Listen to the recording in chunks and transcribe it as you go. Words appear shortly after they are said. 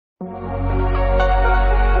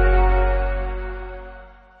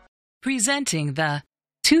Presenting the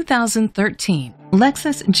 2013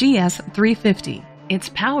 Lexus GS 350. It's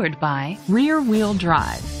powered by rear-wheel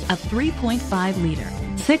drive, a 3.5-liter,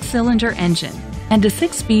 6-cylinder engine, and a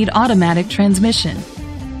 6-speed automatic transmission.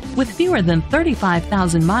 With fewer than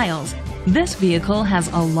 35,000 miles, this vehicle has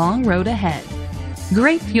a long road ahead.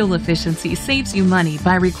 Great fuel efficiency saves you money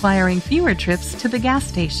by requiring fewer trips to the gas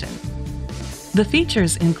station. The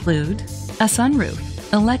features include a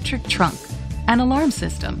sunroof, electric trunk, an alarm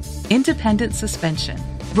system, independent suspension,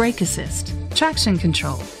 brake assist, traction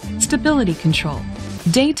control, stability control,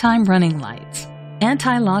 daytime running lights,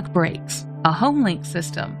 anti-lock brakes, a home-link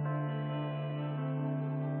system.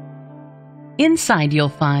 Inside you'll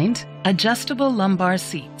find adjustable lumbar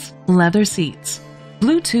seats, leather seats,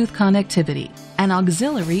 Bluetooth connectivity, an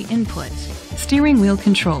auxiliary input, steering wheel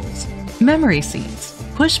controls, memory seats,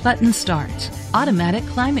 push-button start, automatic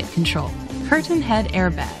climate control, curtain head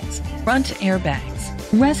airbags, front airbags.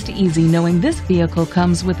 Rest easy knowing this vehicle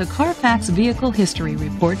comes with a Carfax Vehicle History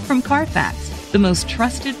Report from Carfax, the most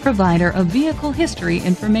trusted provider of vehicle history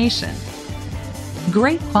information.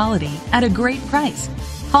 Great quality at a great price.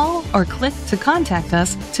 Call or click to contact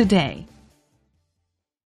us today.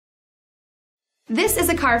 This is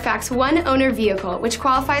a Carfax one-owner vehicle which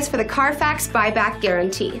qualifies for the Carfax buyback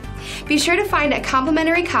guarantee. Be sure to find a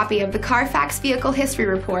complimentary copy of the Carfax Vehicle History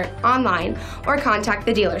Report online or contact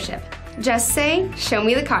the dealership. Just say, "Show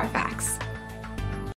me the Carfax."